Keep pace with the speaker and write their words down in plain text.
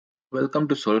Welcome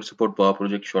to Solid Support Power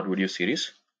Project short video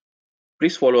series.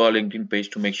 Please follow our LinkedIn page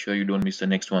to make sure you don't miss the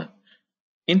next one.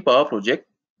 In Power Project,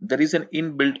 there is an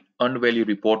inbuilt earned value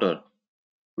reporter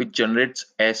which generates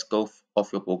S curve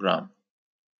of your program.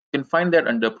 You can find that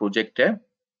under Project tab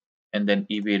and then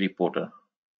EVA Reporter.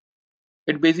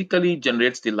 It basically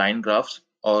generates the line graphs,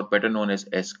 or better known as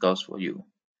S curves, for you.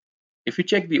 If you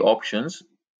check the options,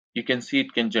 you can see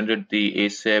it can generate the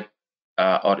ASAP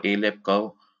or ALAP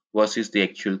curve versus the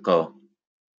actual curve.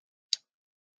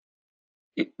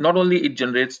 Not only it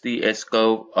generates the S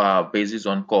curve basis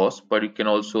on cost, but it can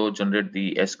also generate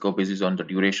the S curve basis on the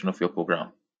duration of your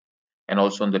program and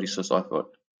also on the resource effort.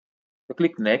 So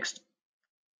click next.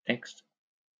 Next,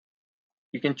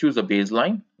 you can choose a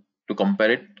baseline to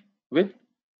compare it with.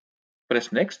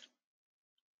 Press next,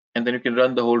 and then you can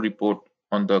run the whole report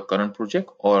on the current project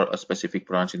or a specific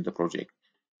branch in the project.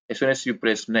 As soon as you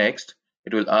press next,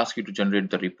 it will ask you to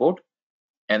generate the report,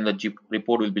 and the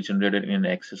report will be generated in an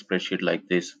Excel spreadsheet like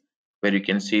this, where you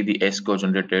can see the S curve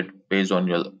generated based on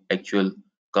your actual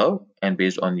curve and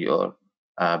based on your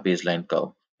baseline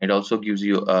curve. It also gives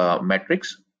you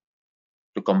metrics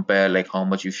to compare, like how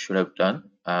much you should have done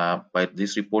by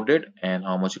this report date and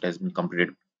how much it has been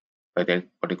completed by that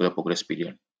particular progress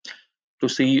period. To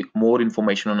see more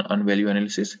information on value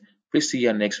analysis, please see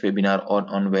our next webinar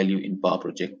on value in Power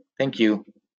Project. Thank you.